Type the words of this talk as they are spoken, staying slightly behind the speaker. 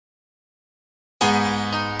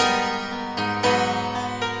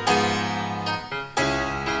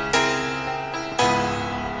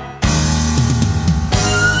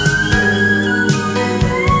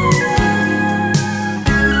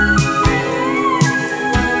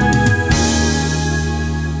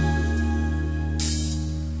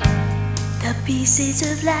pieces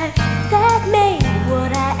of life that made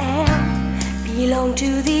what I am belong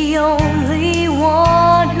to the only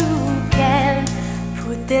one who can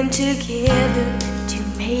put them together to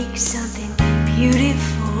make something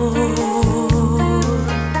beautiful.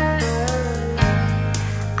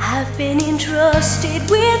 I've been entrusted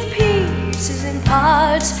with pieces and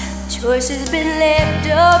parts. The choice has been left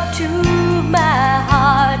up to my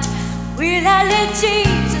heart. Will I let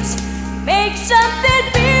Jesus make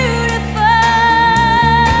something beautiful?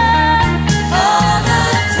 All the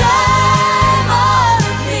time of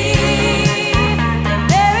me, the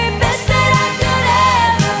very best that I could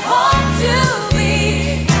ever hope to be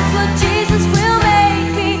is what Jesus will make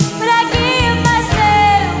me when I give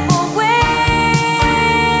myself away.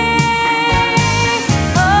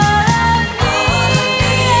 All of me,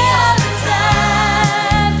 all the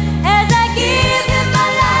time, as I give Him my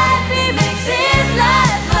life, He makes His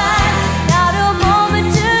life mine. Not a moment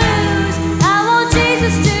to lose, I want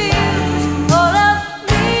Jesus to use all of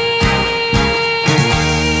me,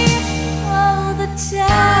 all the time.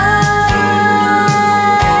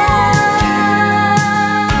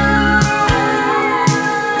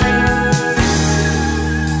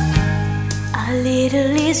 A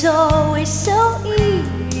little is always so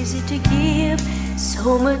easy to give.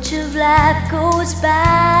 So much of life goes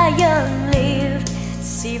by unlived.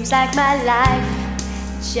 Seems like my life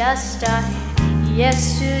just started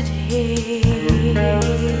yesterday.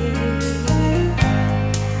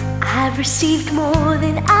 I've received more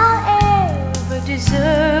than I'll ever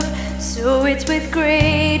deserve, so it's with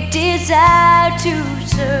great desire to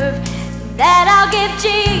serve that I'll give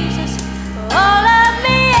Jesus all I